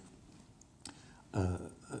like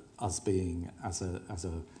us being, as a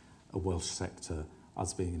Welsh sector,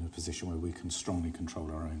 us being in a position where we can strongly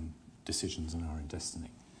control our own decisions and our own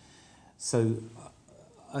destiny. So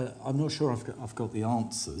I'm not sure I've got the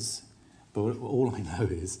answers, but all I know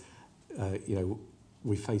is, you know,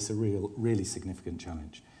 we face a really significant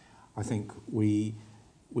challenge. I think we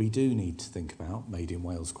do need to think about Made in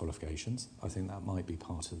Wales qualifications. I think that might be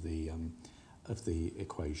part of the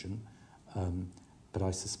equation, but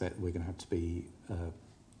I suspect we're going to have to be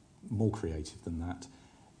more creative than that,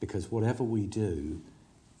 because whatever we do,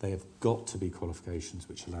 they have got to be qualifications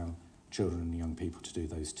which allow children and young people to do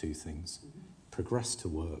those two things: progress to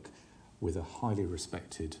work with a highly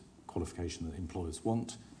respected qualification that employers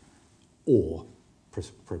want, or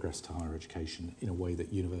progress to higher education in a way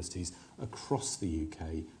that universities across the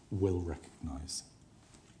UK will recognise.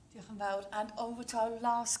 Diolch yn fawr. And over to our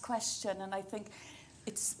last question, and I think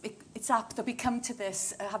it's apt that we come to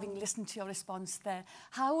this, having listened to your response there.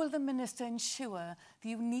 How will the Minister ensure the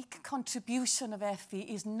unique contribution of FE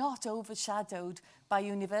is not overshadowed by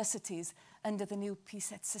universities under the new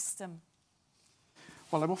PSET system?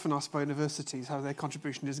 Well, I'm often asked by universities how their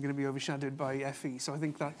contribution isn't going to be overshadowed by FE, so I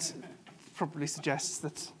think that probably suggests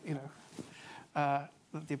that, you know,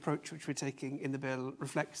 that the approach which we're taking in the bill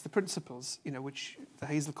reflects the principles, you know, which the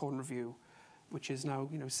Hazelcorn Review, which is now,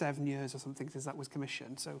 you know, 7 years or something since that was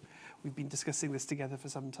commissioned. So we've been discussing this together for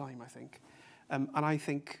some time, I think. And I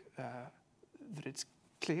think that it's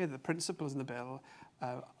clear that the principles in the bill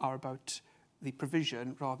are about the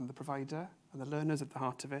provision rather than the provider, and the learners at the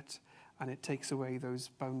heart of it, and it takes away those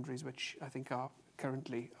boundaries which I think are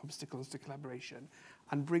currently obstacles to collaboration,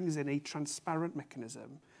 and brings in a transparent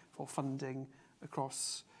mechanism for funding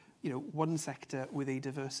across, you know, one sector with a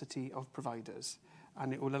diversity of providers.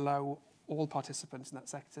 And it will allow all participants in that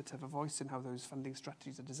sector to have a voice in how those funding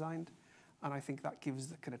strategies are designed. And I think that gives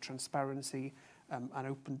the kind of transparency and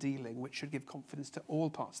open dealing, which should give confidence to all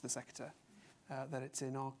parts of the sector that it's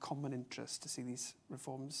in our common interest to see these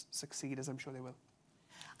reforms succeed, as I'm sure they will.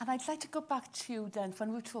 And I'd like to go back to you then, when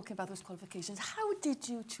we were talking about those qualifications. How did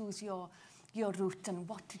you choose your route, and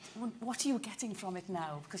what are you getting from it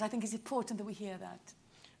now? Because I think it's important that we hear that.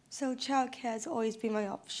 So childcare has always been my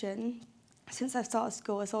option. Since I started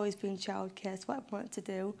school, it's always been childcare. It's what I wanted to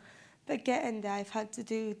do. But getting there, I've had to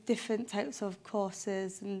do different types of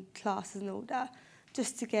courses and classes and all that,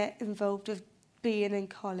 just to get involved with being in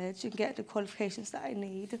college and get the qualifications that I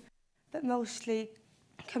need. But mostly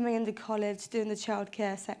coming into college, doing the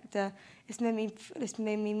childcare sector, it's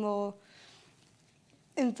made me more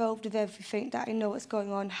involved with everything, that I know what's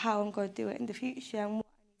going on, how I'm going to do it in the future, and what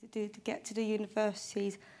I need to do to get to the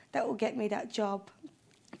universities that will get me that job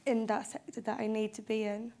in that sector that I need to be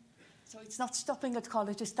in. So it's not stopping at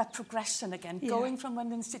college, it's that progression again, Yeah. going from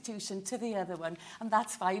one institution to the other one. And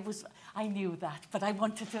that's why I knew that, but I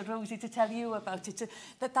wanted Rosie to tell you about it,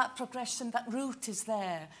 that progression, that route is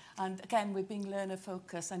there. And again, we're being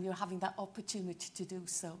learner-focused, and you're having that opportunity to do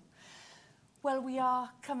so. Well, we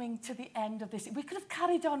are coming to the end of this. We could have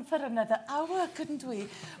carried on for another hour, couldn't we?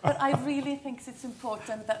 But I really think it's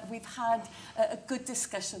important that we've had a good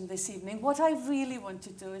discussion this evening. What I really want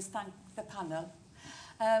to do is thank the panel.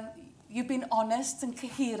 You've been honest and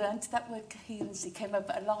coherent. That word coherency came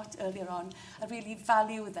up a lot earlier on. I really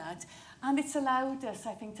value that. And it's allowed us,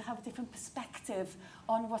 I think, to have a different perspective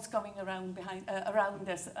on what's going around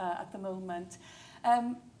us at the moment.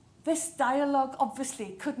 This dialogue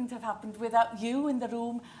obviously couldn't have happened without you in the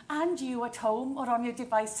room and you at home or on your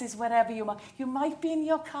devices, wherever you are. You might be in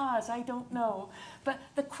your cars, I don't know. But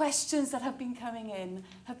the questions that have been coming in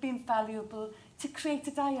have been valuable to create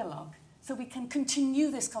a dialogue, so we can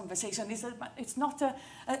continue this conversation. It's not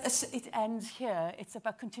it ends here. It's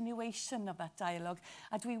about continuation of that dialogue.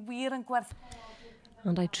 A dwi wir yn gwerth...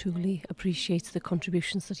 And I truly appreciate the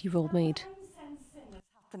contributions that you've all made. Has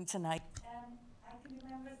happened tonight. I can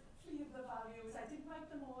remember 3 of the values. I didn't write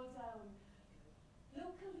them all down.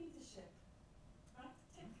 Local leadership,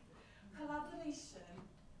 practice, collaboration,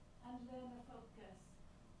 and learner focus.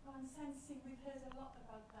 Well, I'm sensing we've heard a lot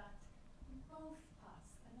about that in both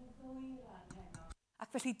parts.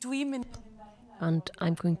 And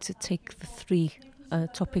I'm going to take the 3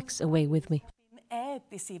 topics away with me. Aired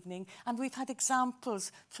this evening, and we've had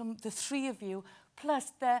examples from the 3 of you,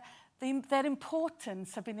 plus their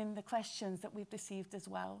importance have been in the questions that we've received as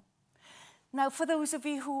well. Now, for those of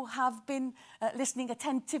you who have been listening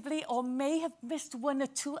attentively or may have missed 1 or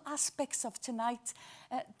 2 aspects of tonight,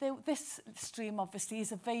 this stream obviously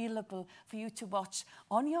is available for you to watch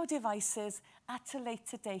on your devices at a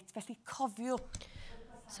later date. Felly cofio.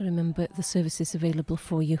 So remember, the service is available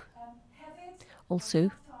for you.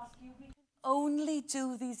 Also, only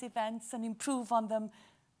do these events and improve on them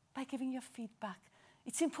by giving your feedback.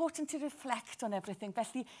 It's important to reflect on everything.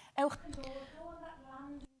 Felly, ewch yn dod, go on that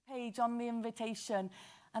landing page on the invitation,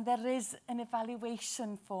 and there is an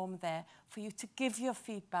evaluation form there for you to give your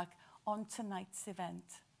feedback on tonight's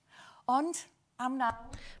event. Ond, am now...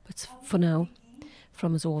 But for now,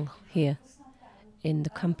 from us all here in the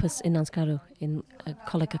campus in Nansgarw, in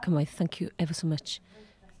Coleg y Cymoedd, thank you ever so much.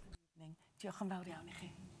 Diolch yn fawr iawn i chi.